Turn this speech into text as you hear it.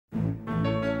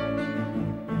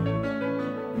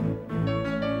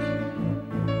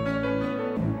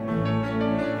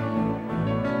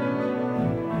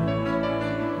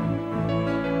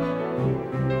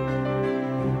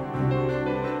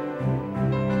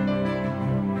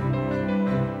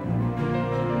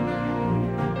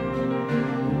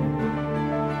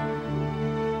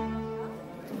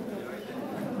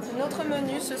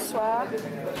soir.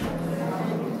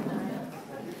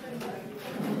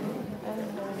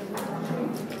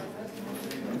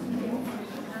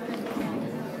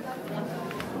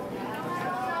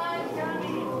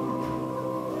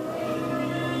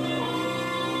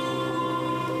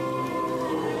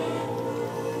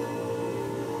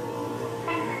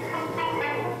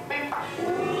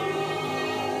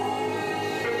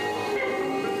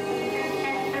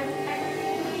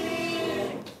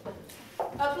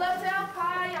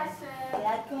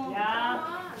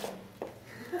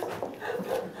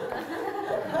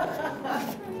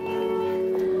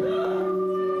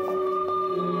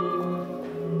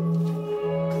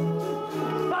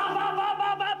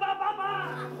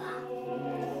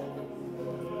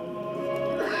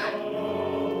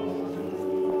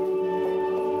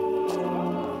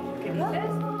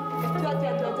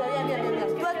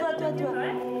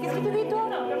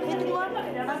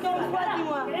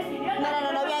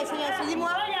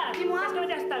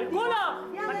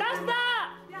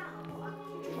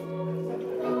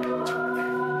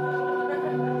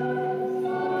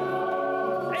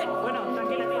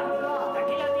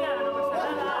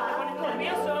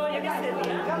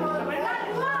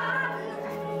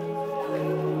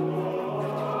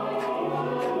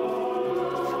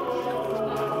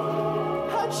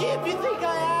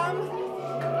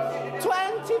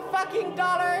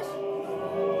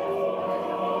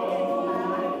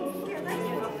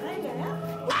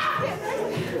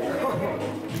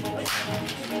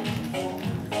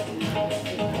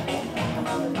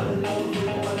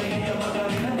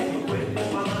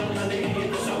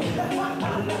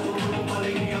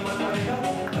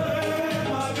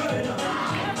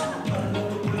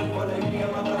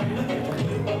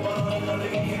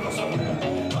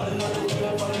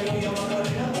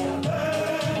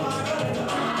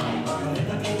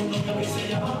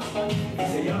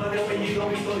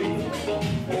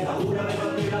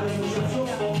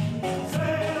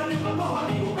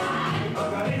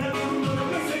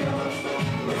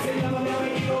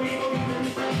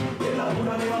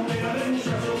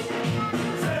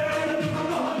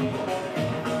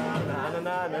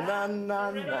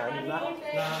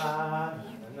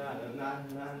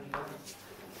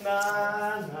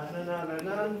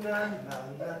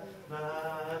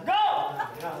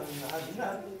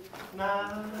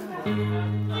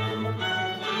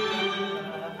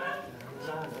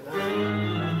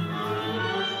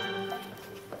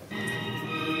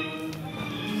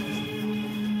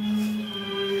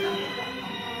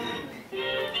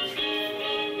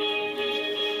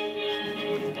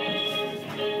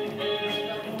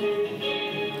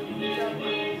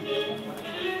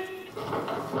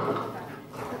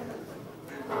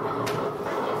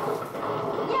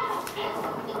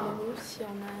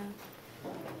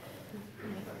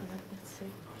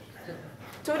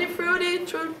 Tutti frutti,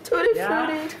 tutti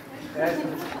frutti.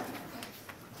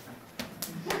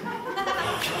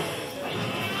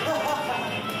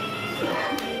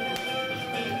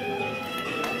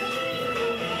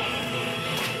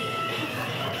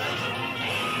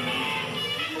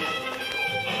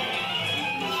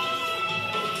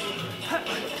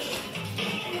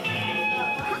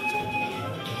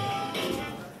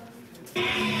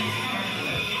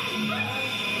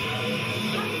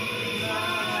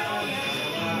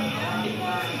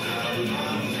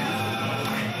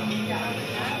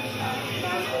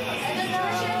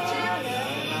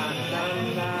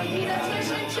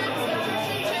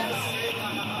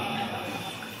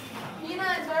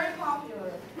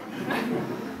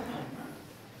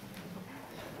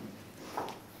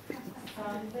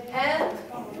 And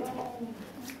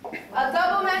a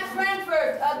double Mac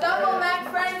Frankfurt, a double Mac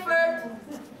Frankfurt.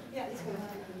 Yeah, it's good.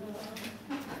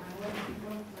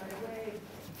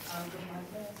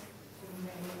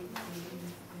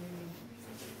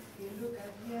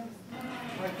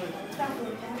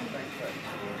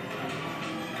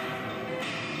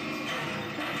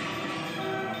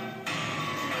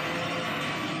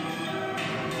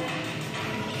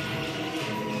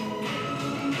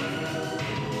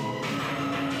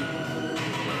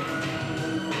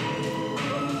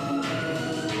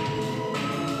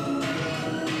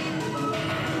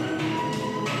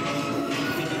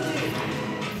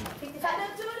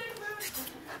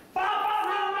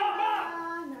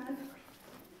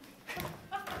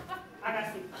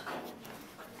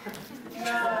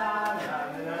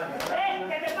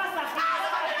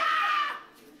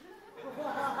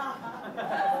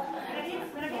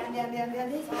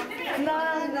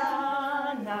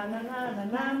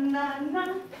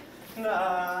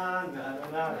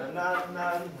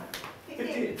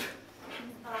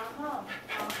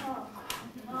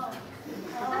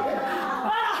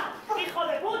 ¡Hijo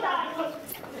de puta!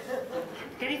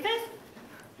 Can you fit?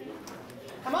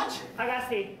 How much? I gotta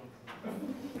see.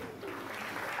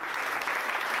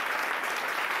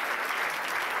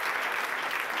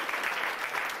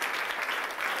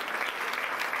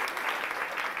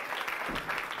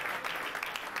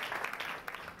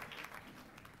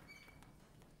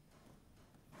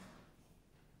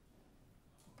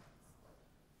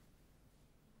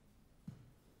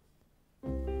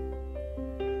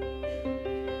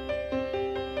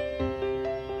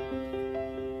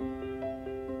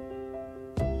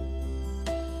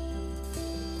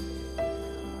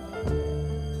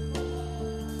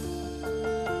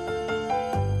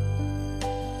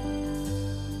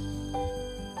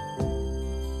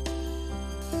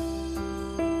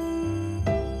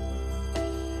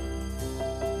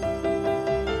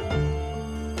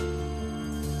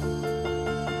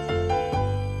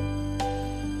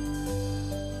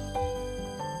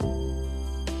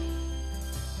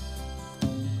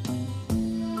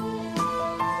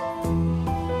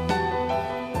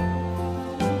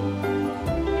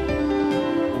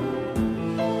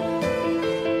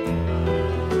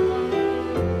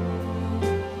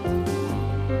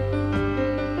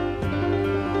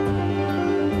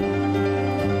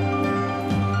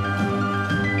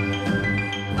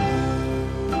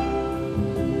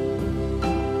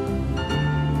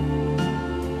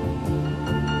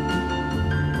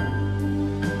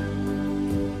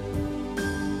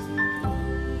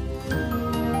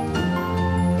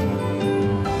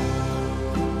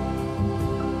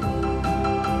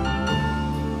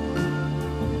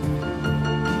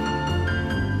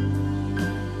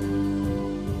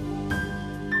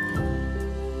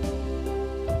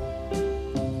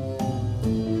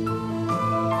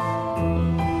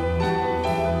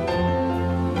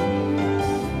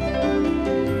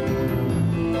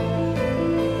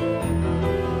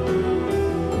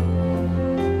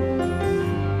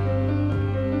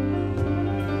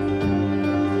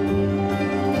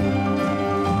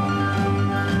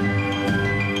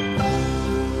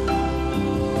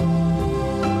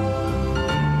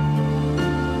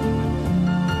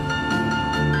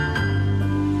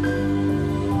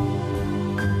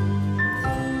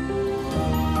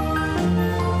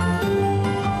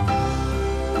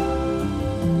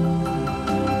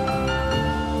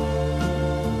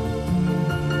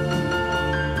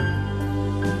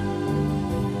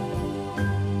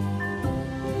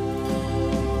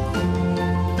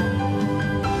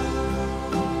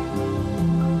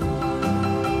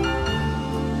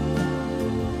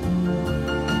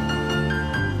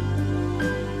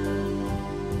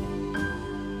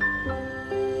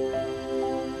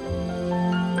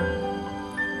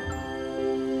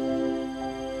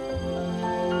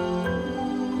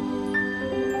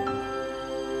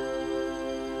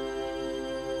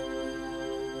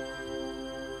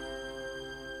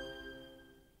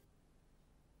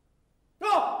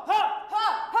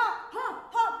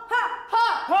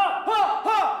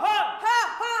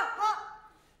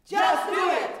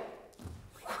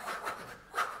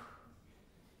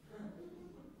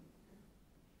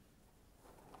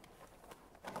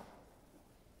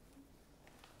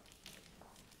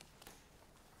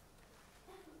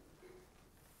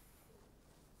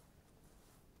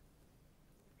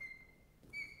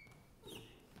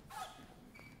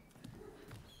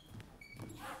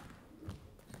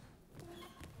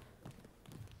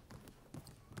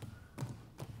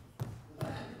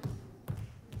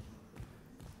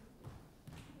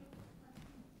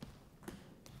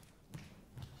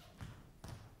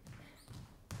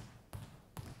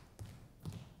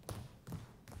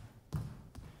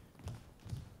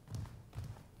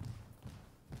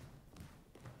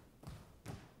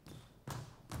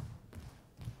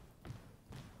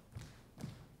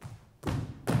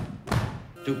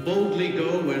 to boldly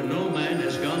go where no man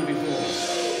has gone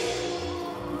before.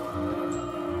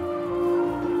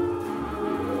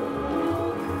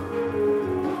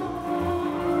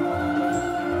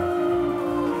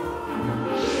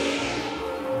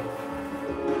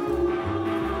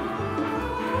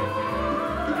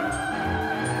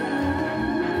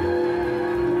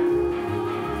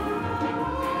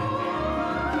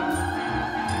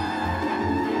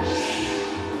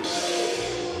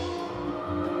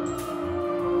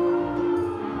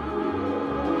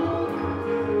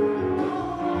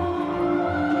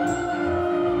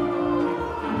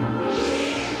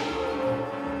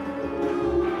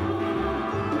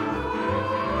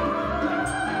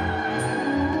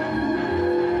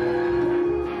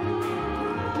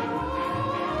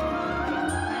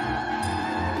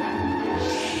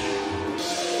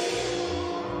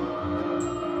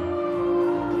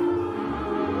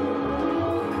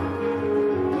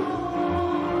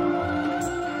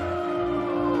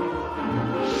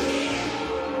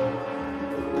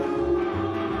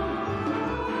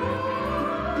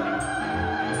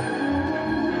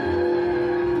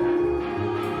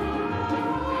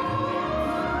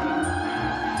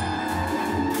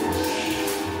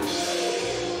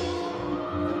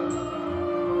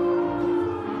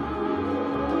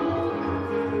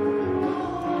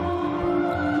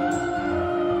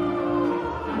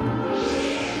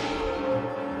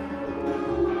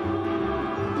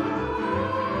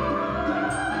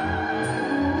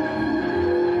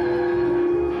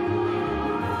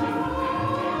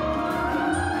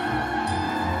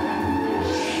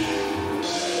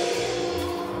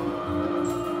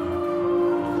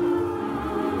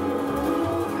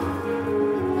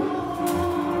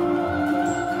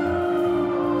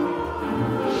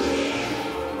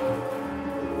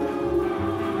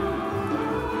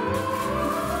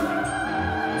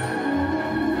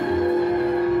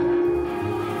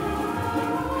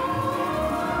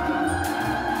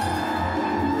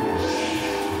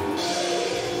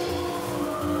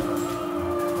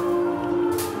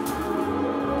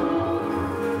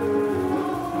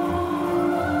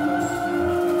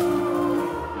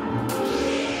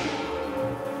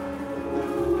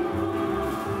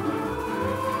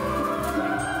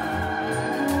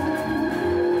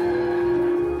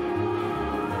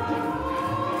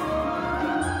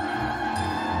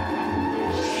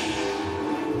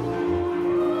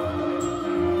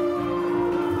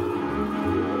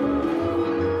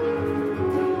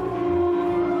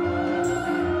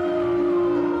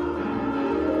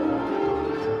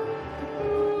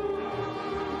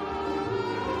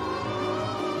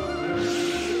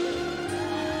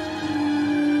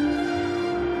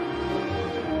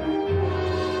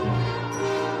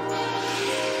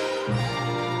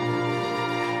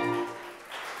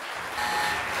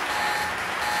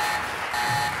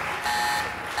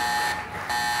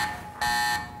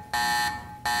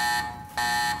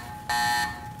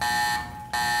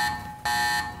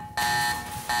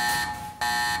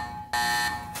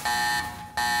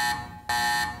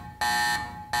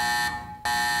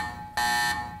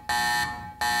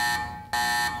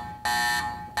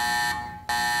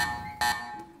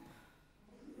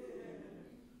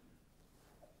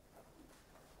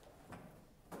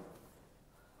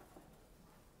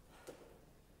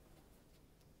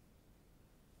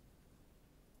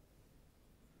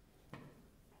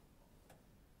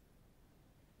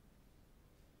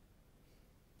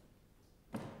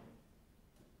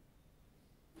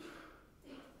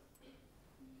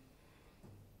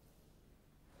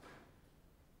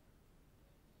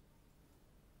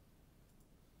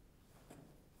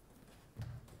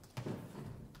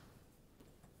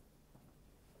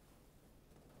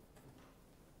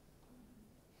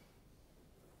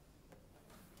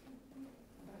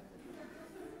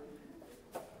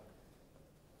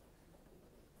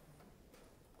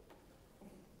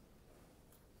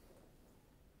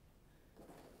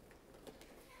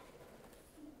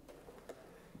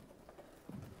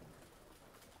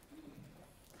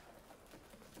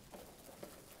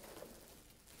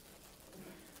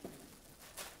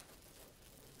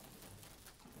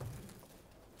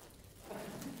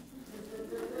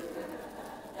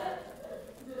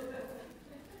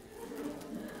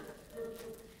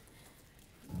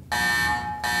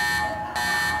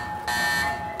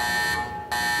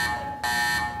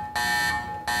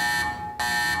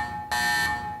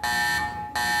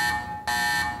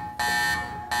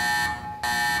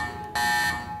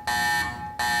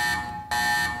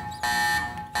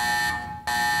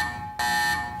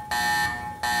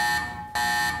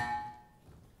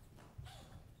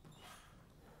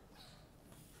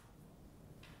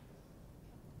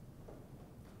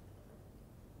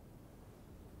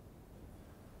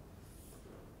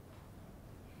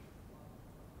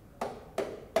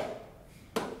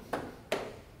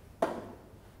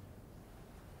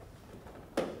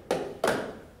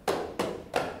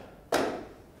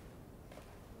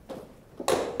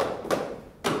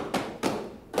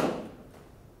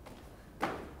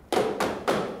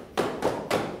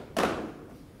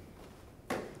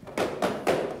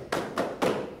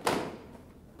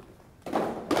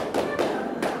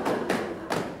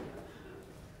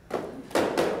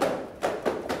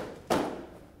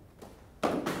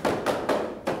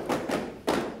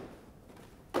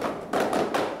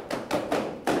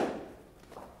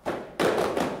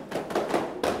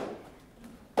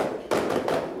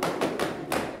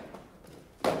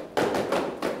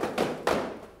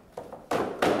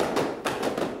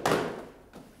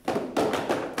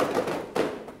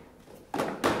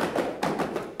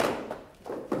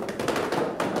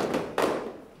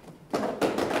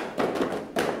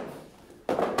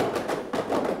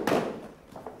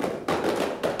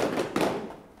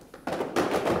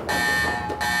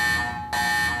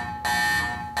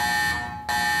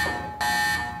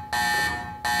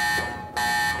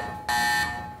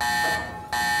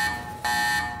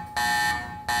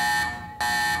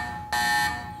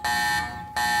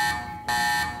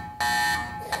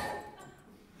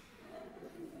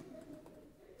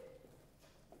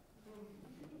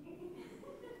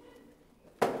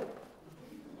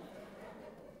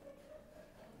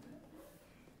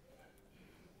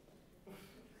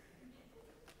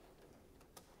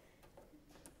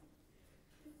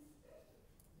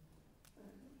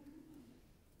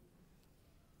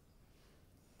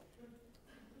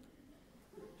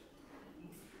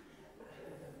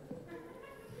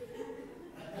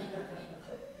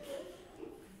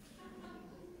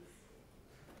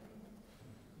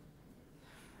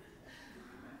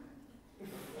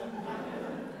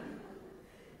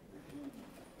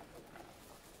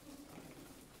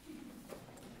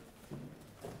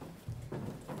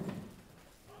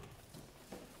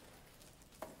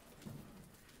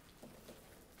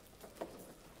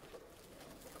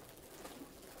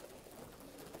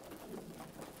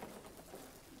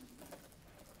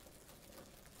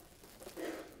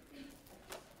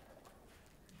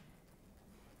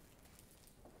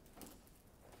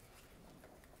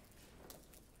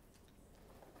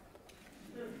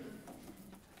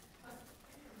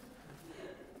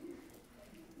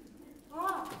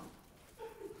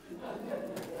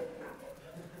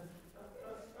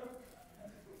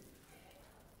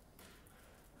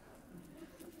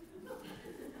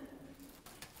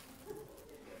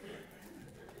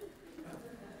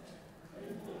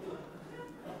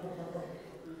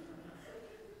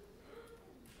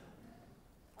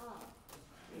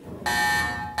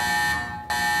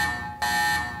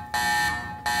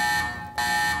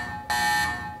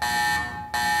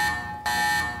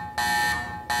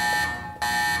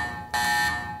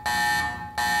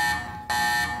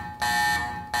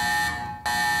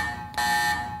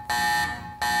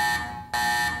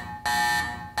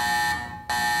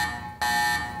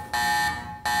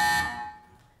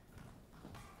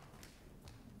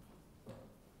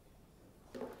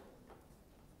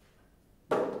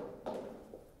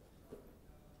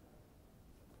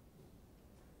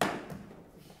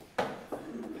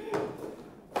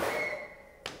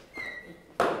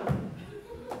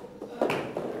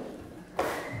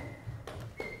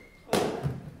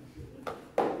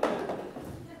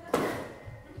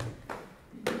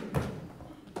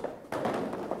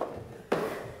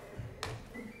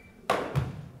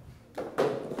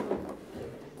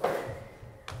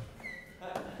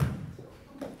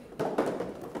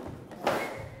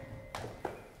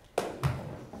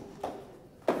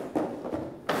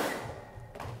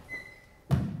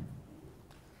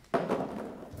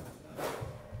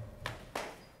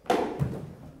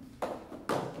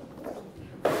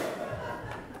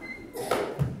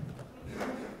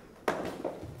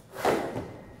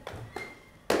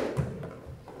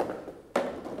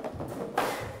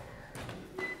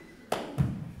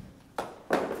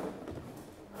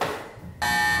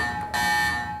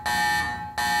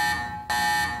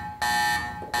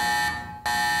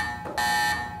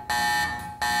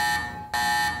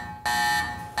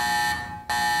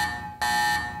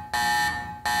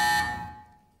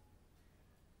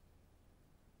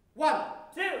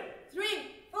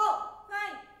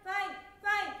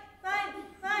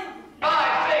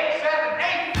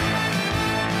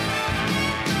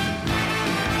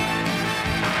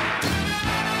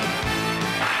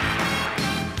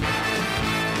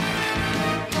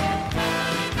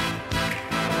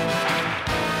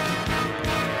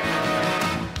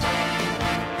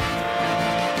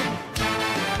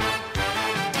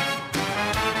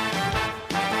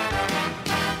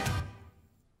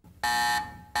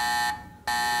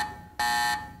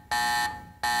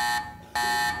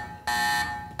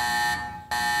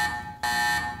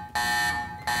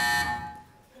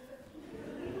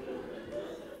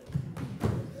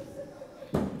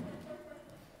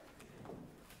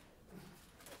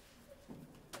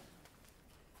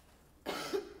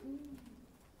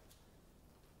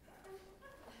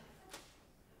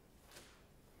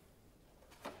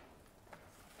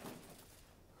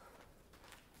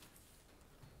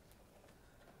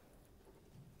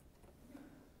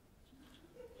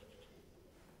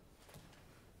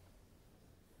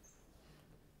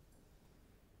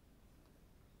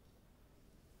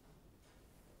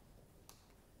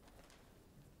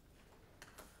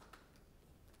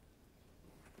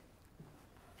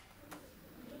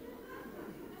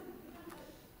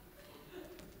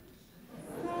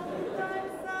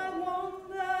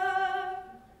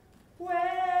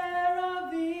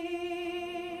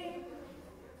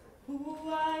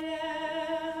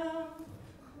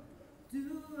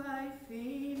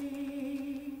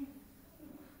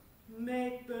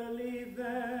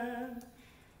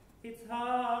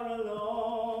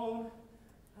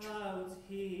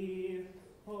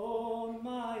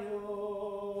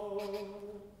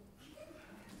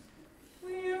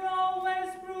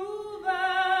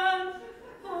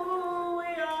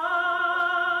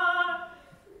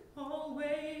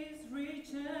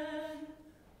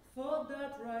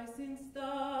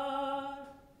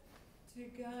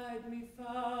 guide me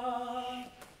far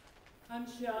and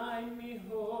shine me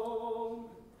home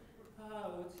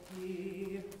out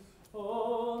here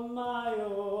on my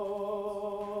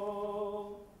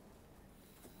own.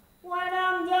 When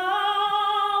I'm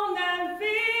down and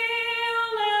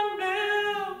feeling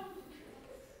blue,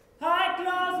 I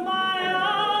close my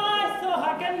eyes so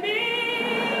I can be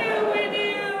with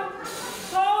you.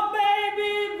 So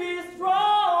baby, be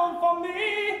strong for me.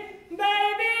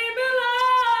 Baby,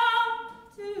 belong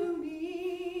to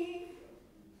me.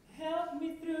 Help me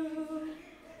through,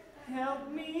 help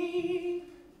me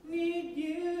need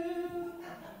you.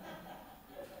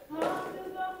 Until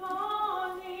the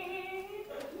morning,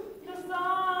 the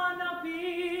sun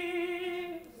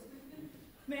appears,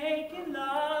 making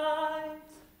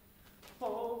light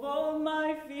over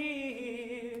my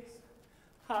fears.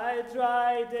 I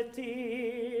dry the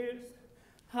tears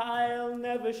I'll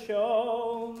never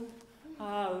show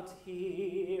out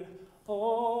here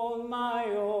on my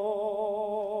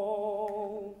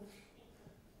own.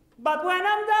 But when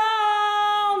I'm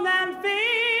down and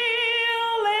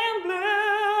feeling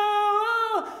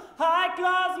blue, I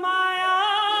close my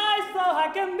eyes so I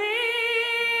can be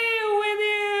with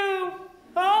you.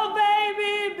 Oh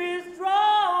baby, be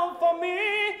strong for me.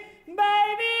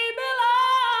 Baby,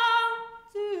 belong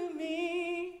to me.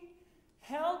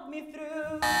 Help me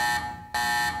through.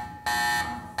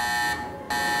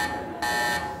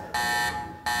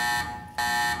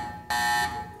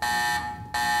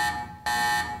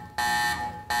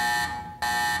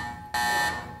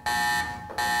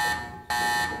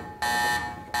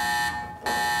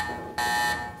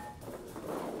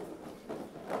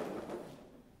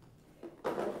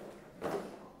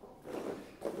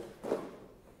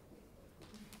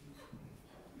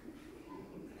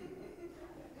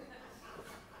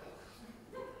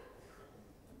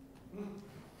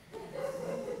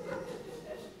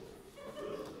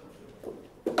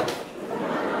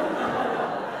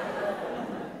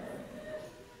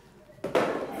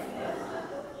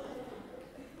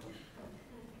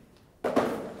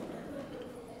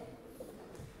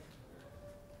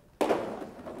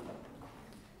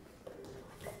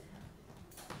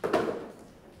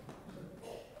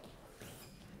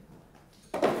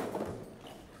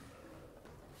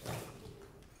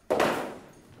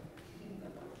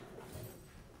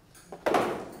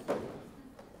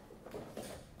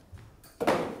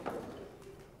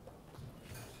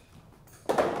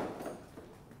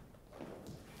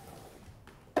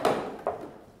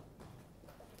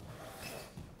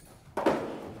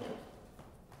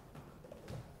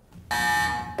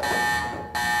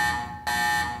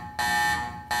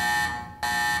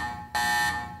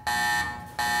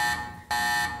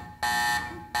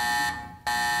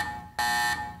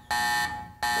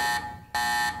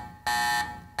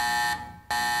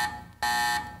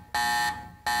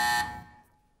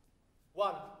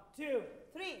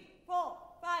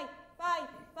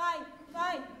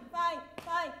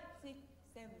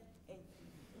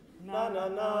 Na na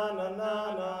na na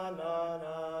na na na na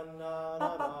na na.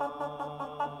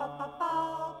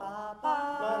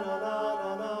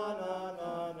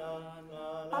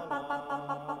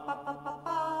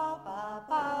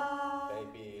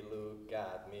 Baby, look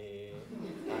at me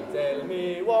and tell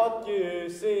me what you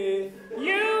see.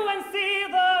 You and see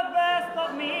the best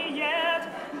of me yet.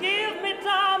 Give me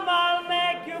time, I'll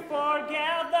make you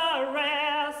forget the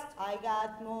rest. I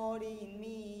got more in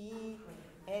me,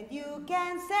 and you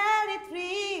can set it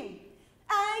free.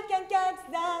 I can catch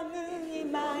the moon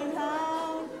in my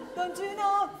hand. Don't you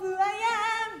know who I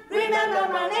am? Remember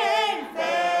my name,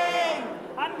 Fame.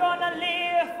 I'm gonna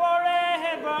live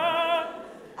forever.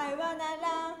 I wanna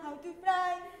learn how to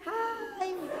fly high. I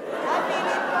feel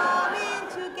it coming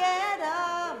together.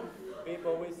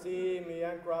 People will see me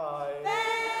and cry.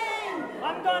 Fame.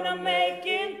 I'm gonna make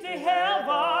it to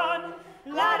heaven.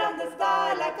 Light on the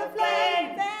sky like a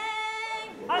flame. Fame.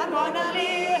 I'm gonna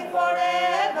live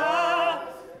forever.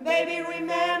 Baby,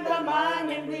 remember my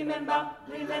name. Remember,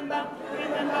 remember,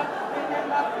 remember,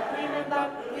 remember,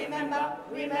 remember, remember,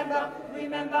 remember,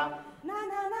 remember. Na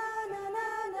na na na na na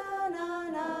na na na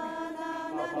na.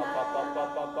 Na na na na na na na na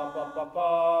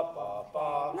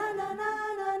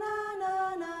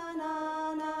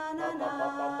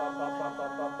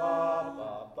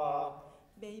na.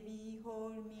 Baby,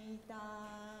 hold me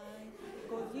tight,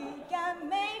 'cause you can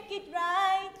make it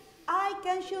right. I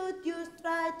can shoot you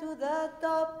straight to the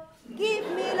top. Give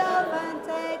me love and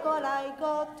take all I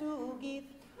got to give.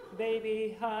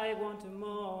 Baby, I want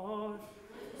more.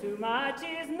 Too much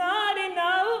is not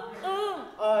enough.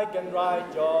 I can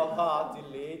ride your heart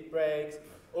till it breaks.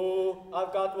 Oh,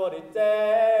 I've got what it takes.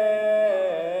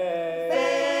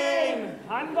 Fame.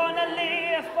 I'm gonna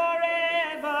live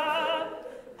forever.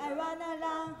 I wanna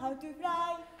learn how to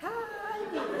fly high.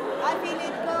 I feel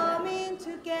it coming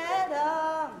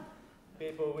together.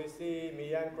 People will see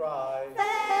me and cry.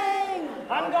 Bang!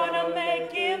 I'm gonna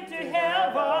make it to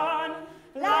heaven.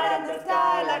 Light up the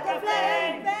sky like a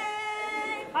flame.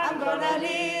 Bang! I'm gonna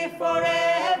live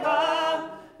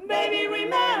forever. Baby,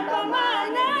 remember my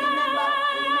name.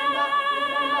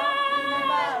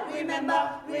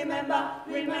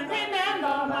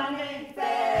 Remember my name.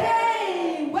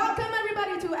 Hey, welcome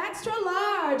everybody to Extra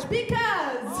Large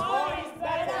because More is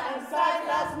better and size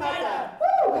does matter.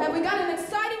 woo, have we got an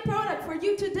exciting product for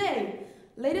you today.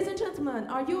 Ladies and gentlemen,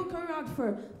 are you a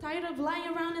choreographer tired of lying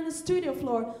around in the studio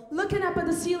floor, looking up at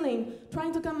the ceiling,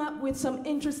 trying to come up with some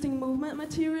interesting movement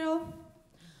material?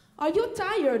 Are you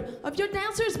tired of your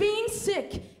dancers being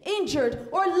sick, injured,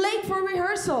 or late for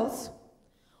rehearsals?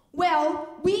 Well,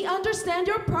 we understand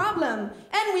your problem,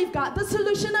 and we've got the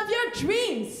solution of your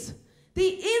dreams. The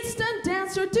Instant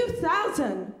Dancer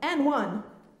 2001.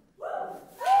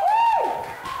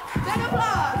 Big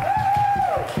applause.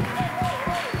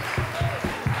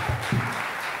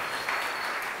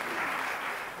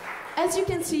 As you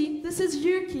can see, this is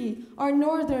Jacques, our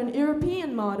Northern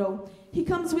European model. He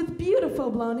comes with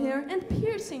beautiful blonde hair and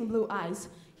piercing blue eyes.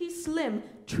 He's slim,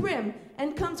 trim,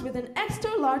 and comes with an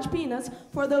extra large penis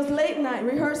for those late night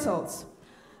rehearsals.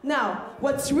 Now,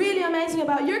 what's really amazing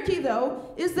about Jacques,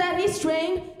 though, is that he's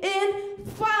trained in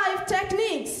 5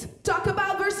 techniques. Talk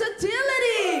about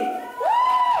versatility!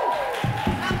 Woo!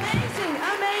 Amazing,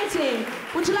 amazing.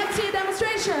 Would you like to see a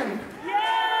demonstration?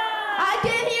 Yeah! I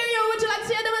can't hear you. Would you like to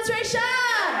see a demonstration?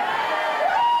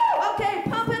 Woo! Okay,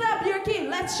 pump it up, Jacques.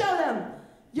 Let's show them.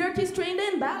 Jacques is trained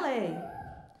in ballet,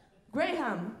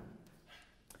 Graham,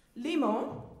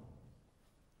 Limon,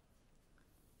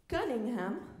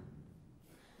 Cunningham,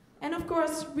 and of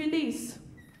course, Release,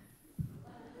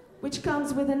 which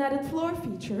comes with an added floor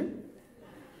feature.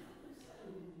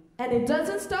 And it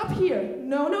doesn't stop here.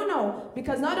 No, no, no.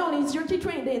 Because not only is Jacques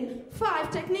trained in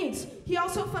 5 techniques, he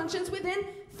also functions within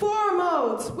 4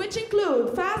 modes, which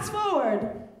include fast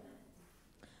forward,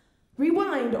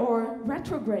 rewind or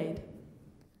retrograde,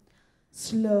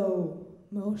 slow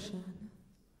motion,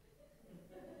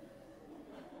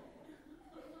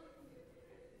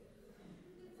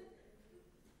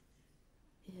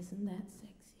 isn't that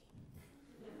sexy?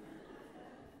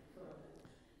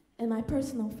 And my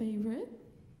personal favorite,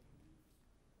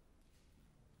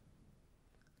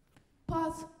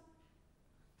 pause.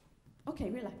 Okay,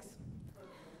 relax.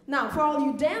 Now, for all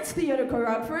you dance theater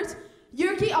choreographers,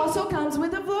 Jacques also comes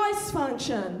with a voice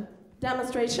function.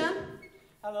 Demonstration.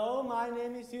 Hello, my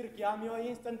name is Jacques. I'm your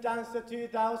Instant Dancer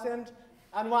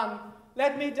 2001.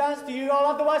 Let me dance to you, all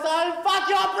otherwise I'll fuck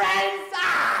your brains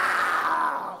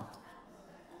out!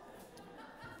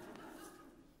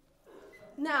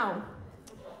 Now,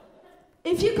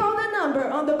 if you call the number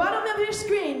on the bottom of your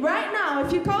screen right now,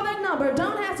 if you call that number,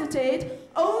 don't hesitate.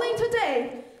 Only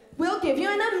today, we'll give you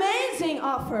an amazing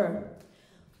offer.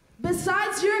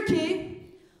 Besides Jacques,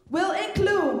 we'll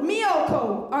include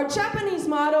Miyoko, our Japanese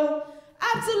model,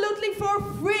 absolutely for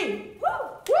free. Woo!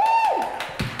 Woo!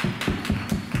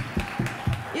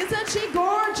 Isn't she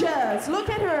gorgeous? Look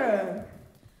at her.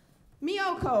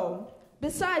 Miyoko,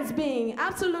 besides being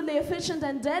absolutely efficient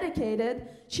and dedicated,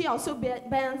 she also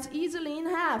bends easily in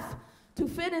half to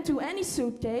fit into any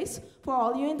suitcase for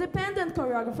all you independent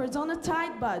choreographers on a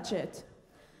tight budget.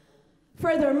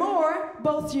 Furthermore,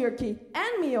 both Jacques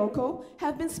and Miyoko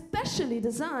have been specially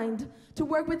designed to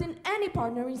work within any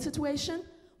partnering situation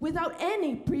without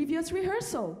any previous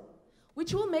rehearsal,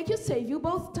 which will make you save you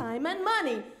both time and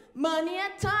money. Money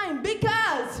and time,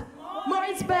 because more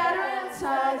is better and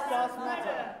size does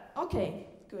matter. Okay,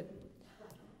 good.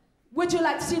 Would you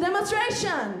like to see a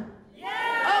demonstration?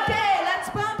 Yeah! Okay, let's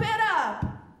bump it up.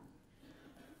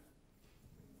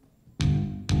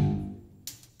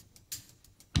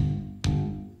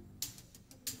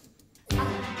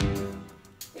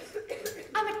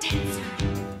 I'm a dancer.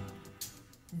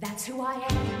 That's who I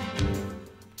am.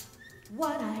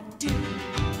 What I do.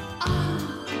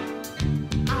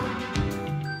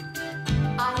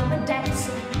 I am a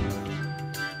dancer.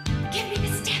 Give me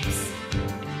the steps.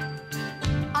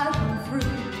 I'll come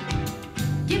through.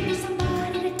 Give me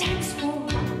somebody to dance for.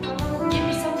 Give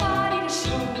me somebody to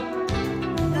show.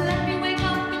 Let me wake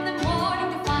up in the morning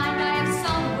to find I have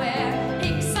somewhere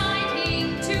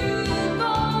exciting to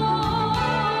go.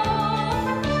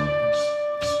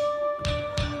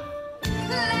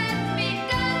 Let me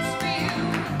dance for you.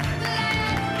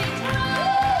 Let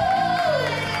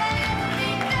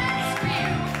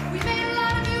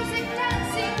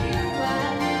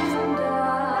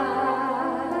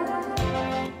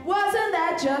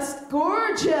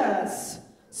gorgeous.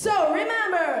 So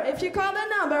remember, if you call that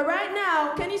number right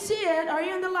now, can you see it? Are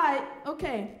you in the light?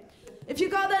 Okay. If you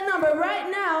call that number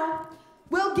right now,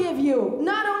 we'll give you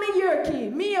not only your key,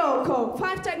 Miyoko,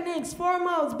 5 techniques, 4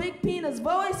 modes, big penis,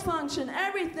 voice function,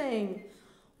 everything.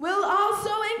 We'll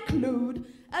also include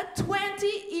a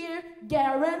 20-year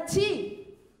guarantee.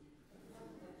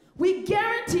 We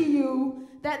guarantee you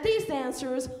that these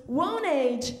dancers won't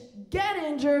age, get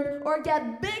injured, or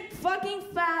get big fucking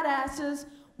fat asses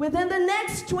within the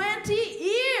next 20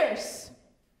 years.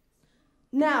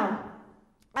 Now,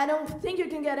 I don't think you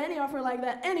can get any offer like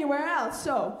that anywhere else.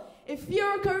 So, if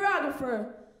you're a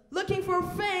choreographer looking for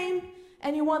fame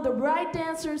and you want the right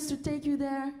dancers to take you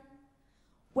there,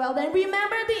 well then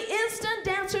remember the Instant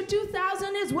Dancer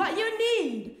 2000 is what you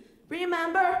need.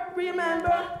 Remember,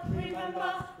 remember,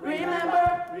 remember,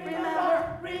 remember,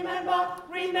 remember, remember,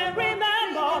 remember,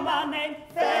 remember my name,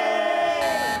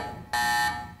 fame.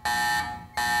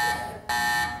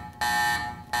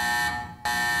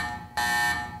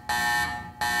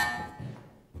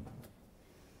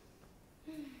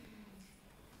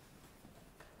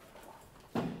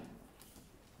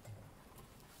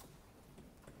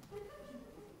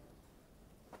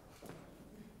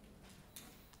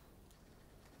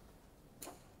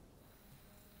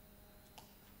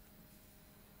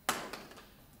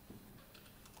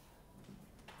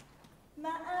真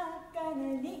っ赤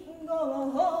なリンゴを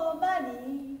頬張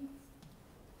り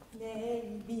ネ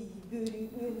イビーブル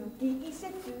ーの季節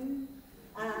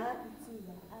あい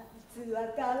つは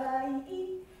可愛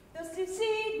い年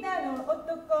下の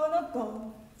男の子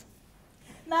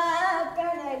真っ赤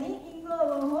なリンゴ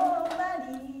を頬張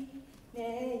りネ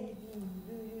イビー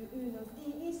ブルーの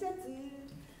季節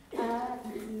あ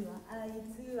い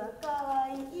つは可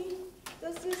愛い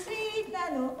年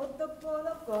下の男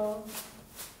の子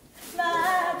真っ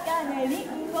赤なリ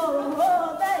ンゴを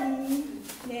頬張り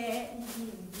ネイビ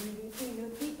ーブルー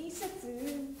の季節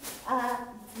あ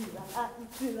い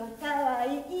つは可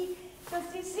愛い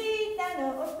年下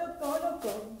の男の子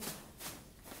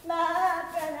真っ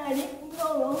赤なリンゴ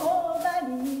を頬張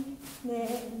りネ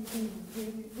イビーブ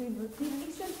ルーの季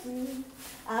節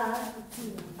あい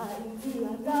つは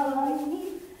可愛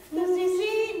い年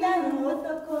下の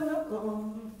男の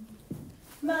子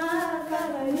真っ赤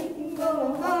なリンゴを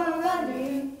頬張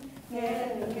りねえ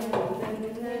ねえねえ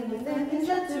ねえねえ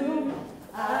シャツ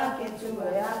開け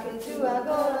つはゴ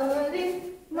ロ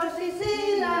リもし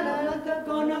知らない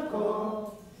男の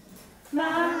子真っ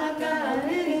赤な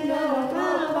リンゴを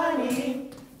頬張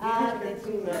り開けつ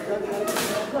は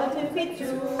ゴロリ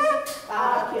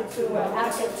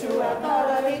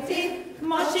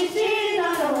もし知ら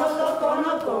ない男の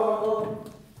子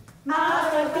真っ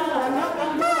赤なリ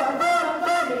ンゴを頬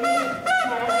張り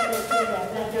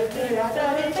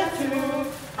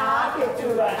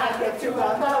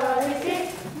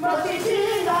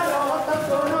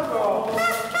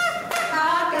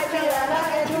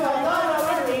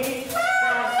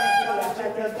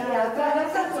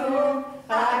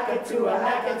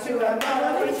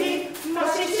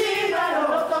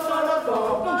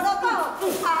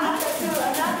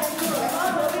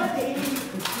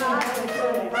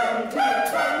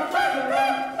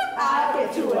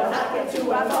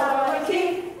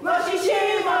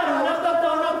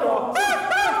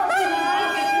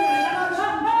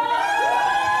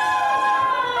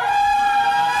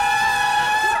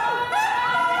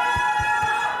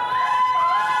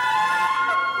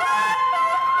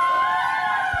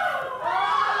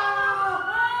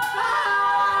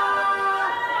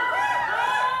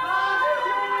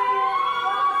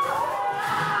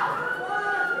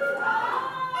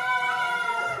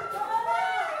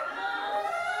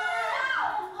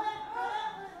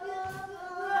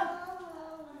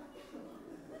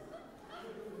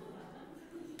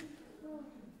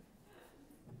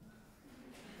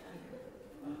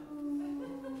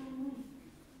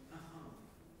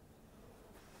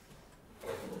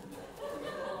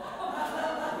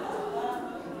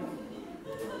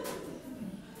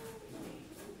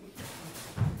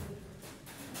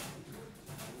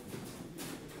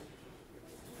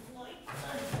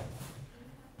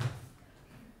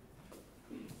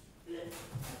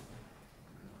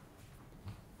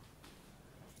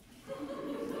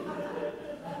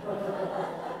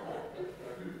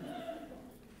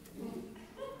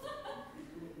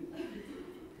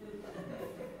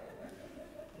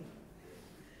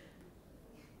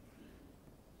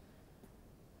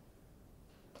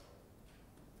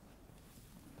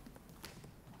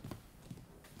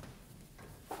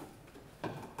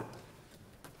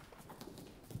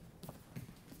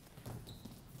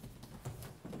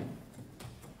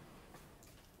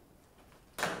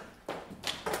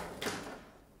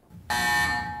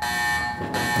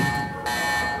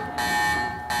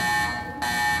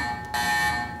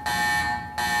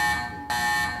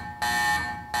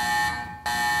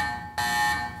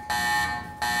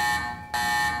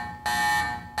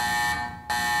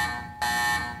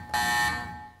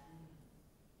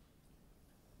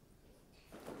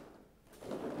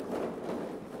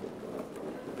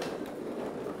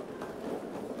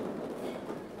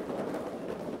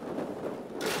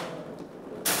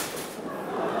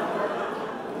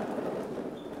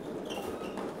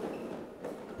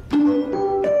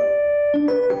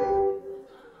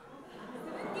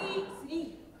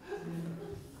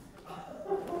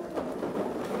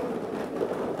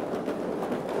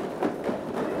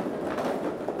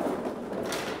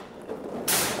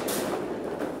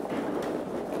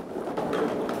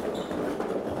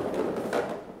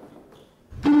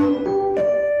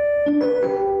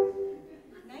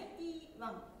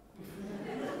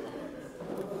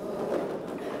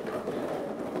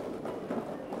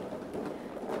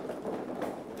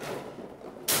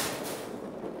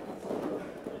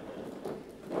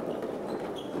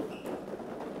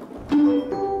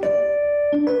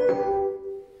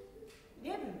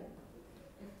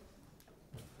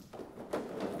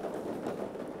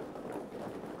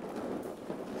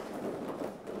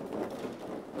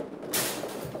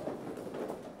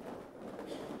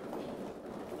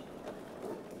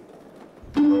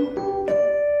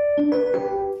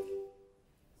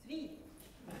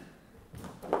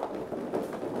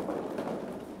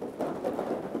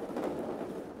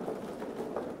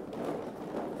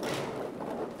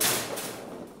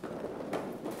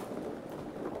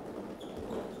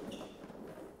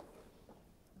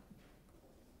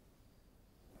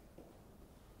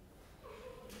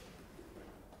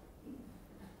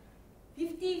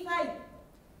City fight.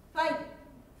 Fight.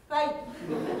 Fight.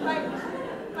 Fight.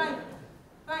 Fight.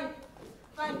 Fight.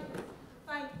 Fight.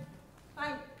 Fight.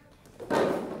 Fight. Fight.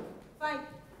 Fight.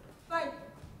 Fight.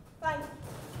 Fight.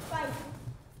 Fight.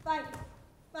 Fight.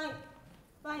 Fight.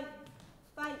 Fight.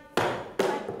 Fight.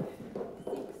 Fight.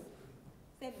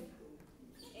 6, 7,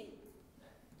 8.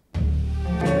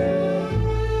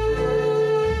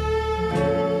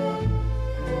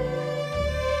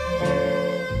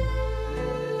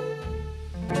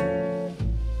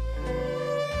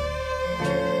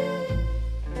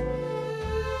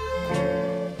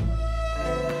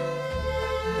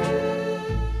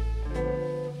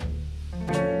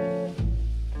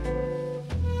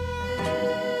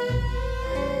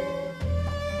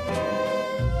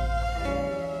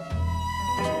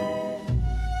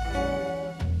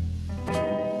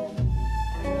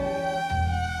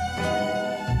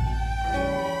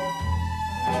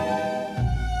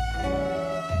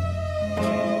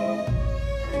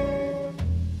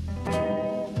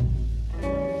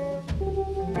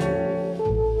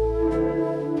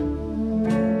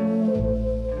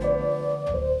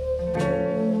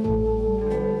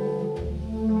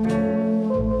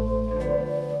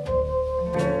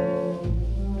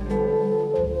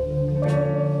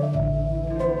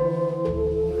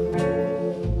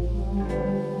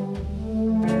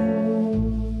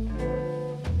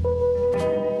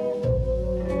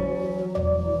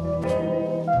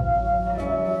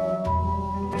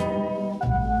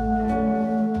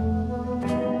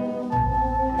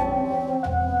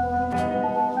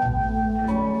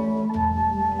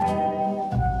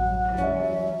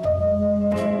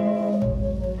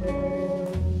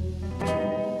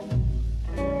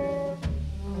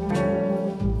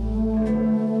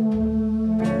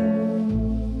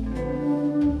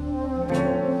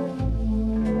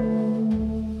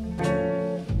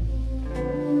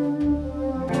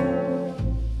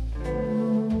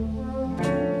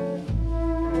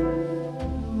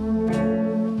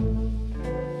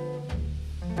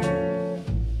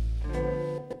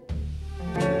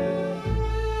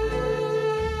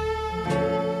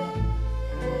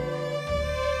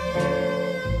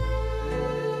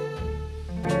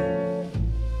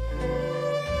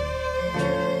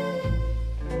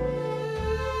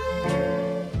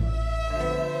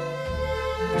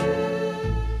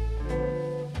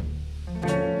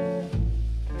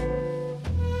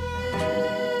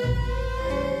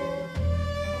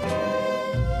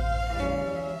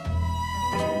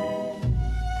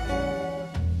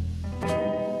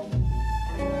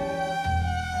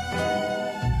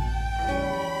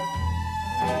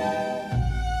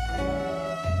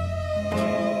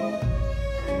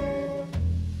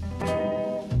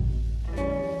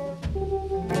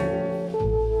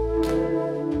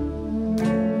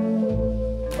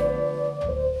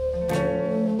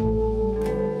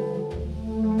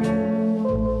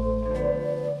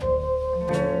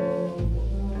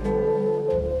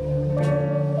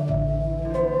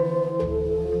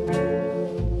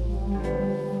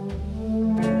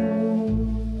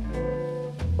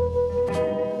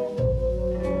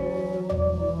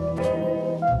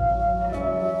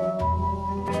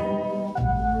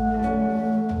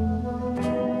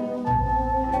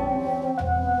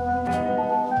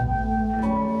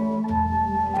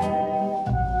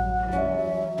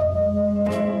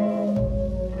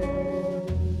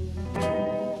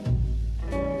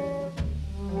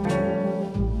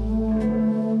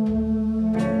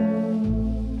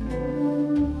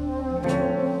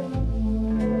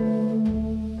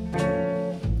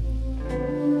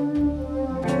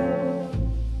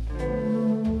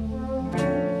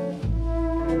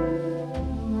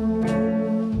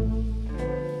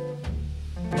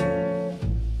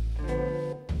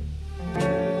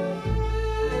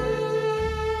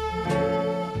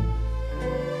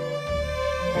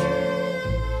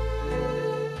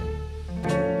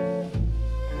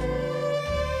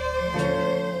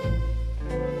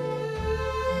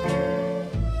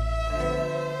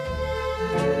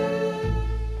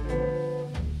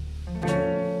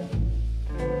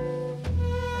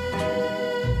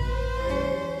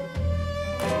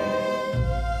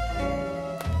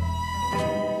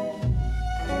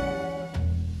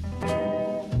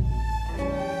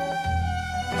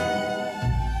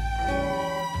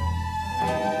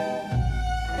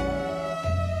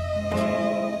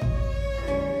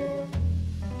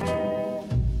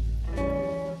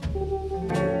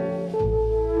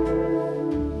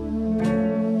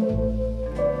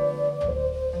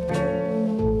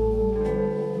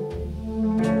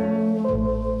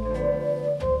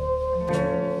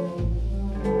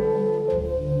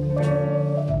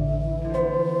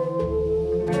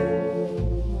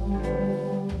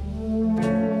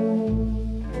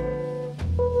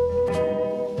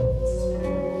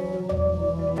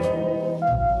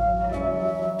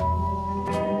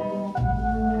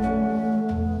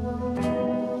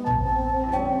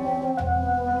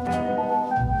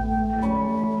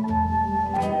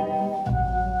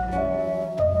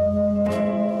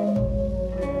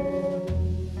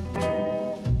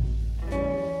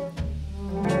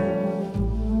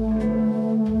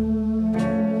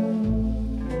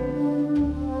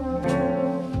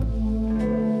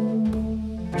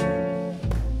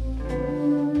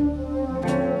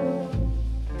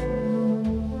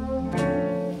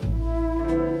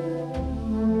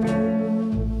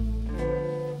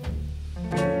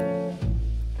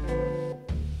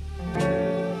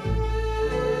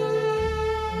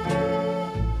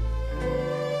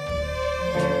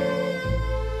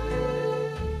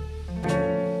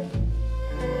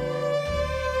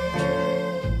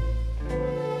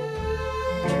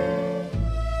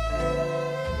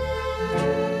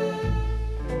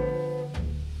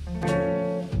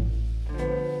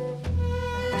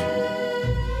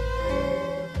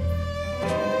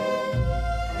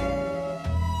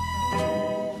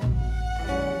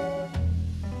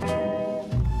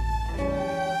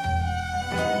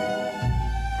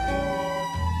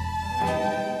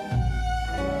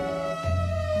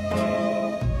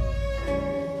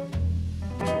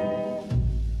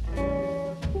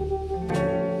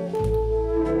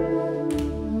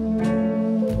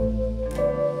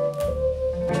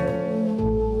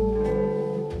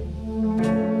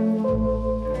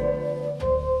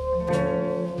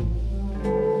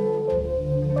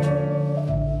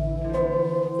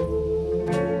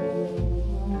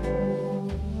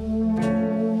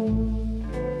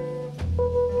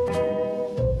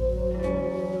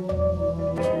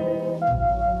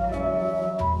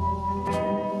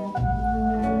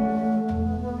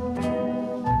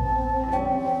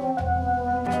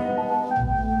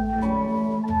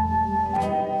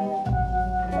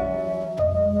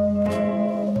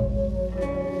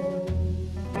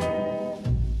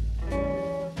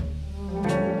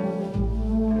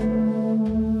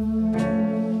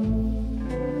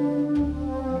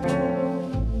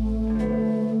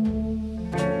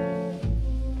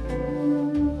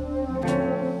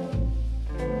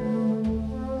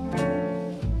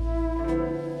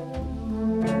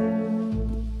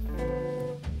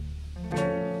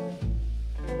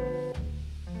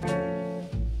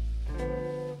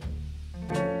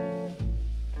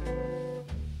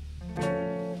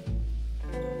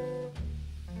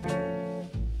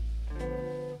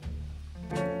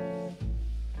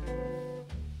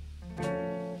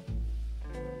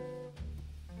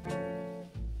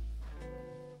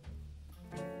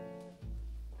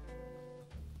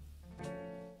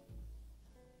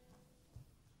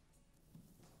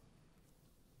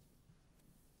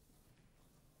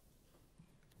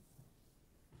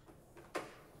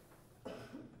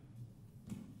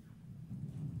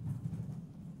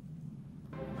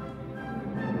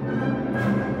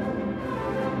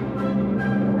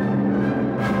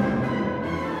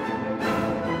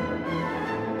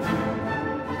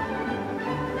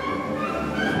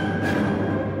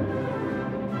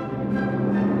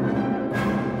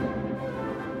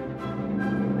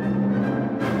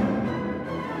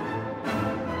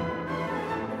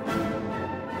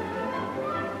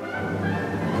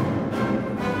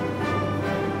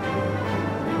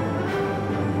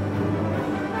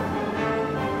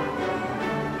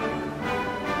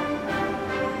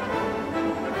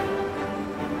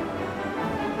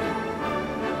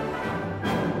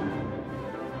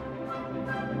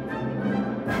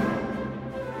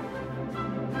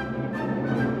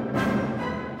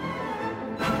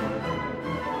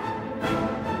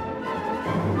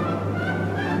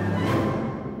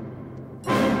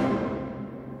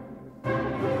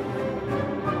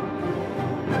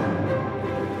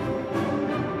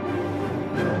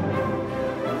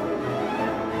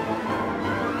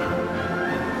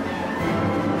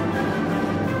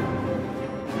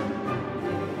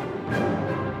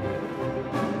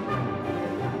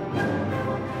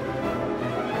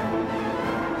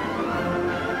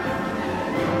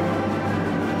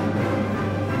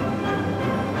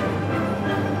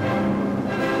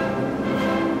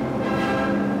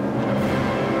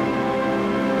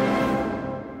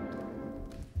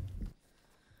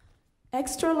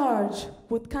 Extra large,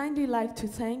 would kindly like to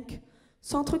thank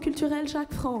Centre culturel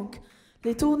Jacques Franck,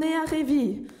 les tournées à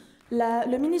Révis,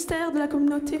 le ministère de la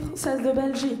communauté française de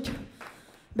Belgique,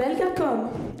 Belgacom,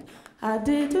 AD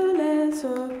Deleuze,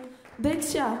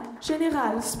 Dexia,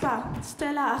 Général, Spa,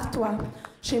 Stella Artois.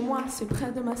 Chez moi, c'est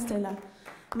près de ma Stella.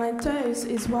 Mein Teus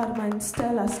is what mein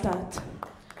Stella stat.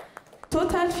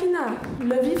 Total Fina,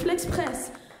 Le Vif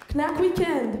l'Express, Knack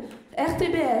Weekend,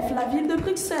 RTBF, la ville de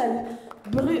Bruxelles,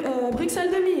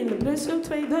 Bruxelles 2000, Bruxelles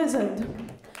 2000.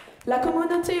 La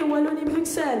communauté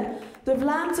Wallonie-Bruxelles, de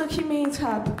Vlaamse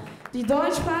Gemeenschap, die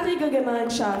deutschsprachige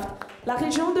Gemeinschaft, la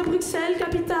région de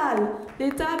Bruxelles-Capitale,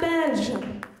 l'État belge.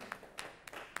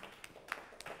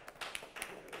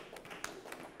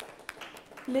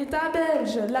 L'État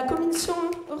belge, la Commission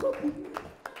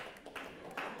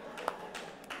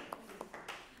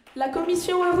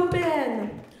européenne,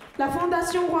 la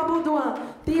Fondation Roi-Baudouin,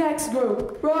 The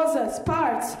X-Group, Roses,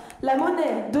 Parts, La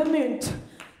Monnaie, De Munt,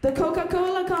 The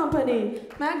Coca-Cola Company,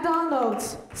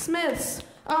 McDonald's, Smith's,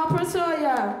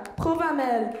 Soja,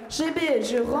 Provamel, GB,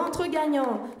 je rentre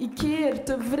gagnant, ik keer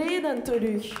tevreden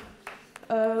terug.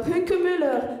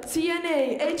 Hunkemüller,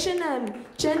 CNA, H&M,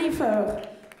 Jennifer,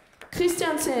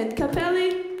 Christiansen,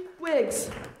 Capelli, Wigs,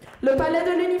 Le Palais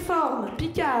de l'Uniforme,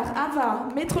 Picard, Ava,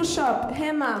 Metroshop,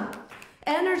 Hema,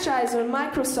 Energizer,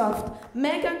 Microsoft,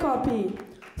 Megacopy,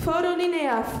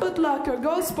 Photolinea, Footlocker,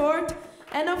 Go Sport,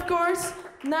 and of course,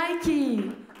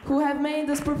 Nike, who have made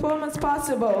this performance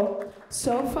possible.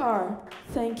 So far,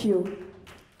 thank you.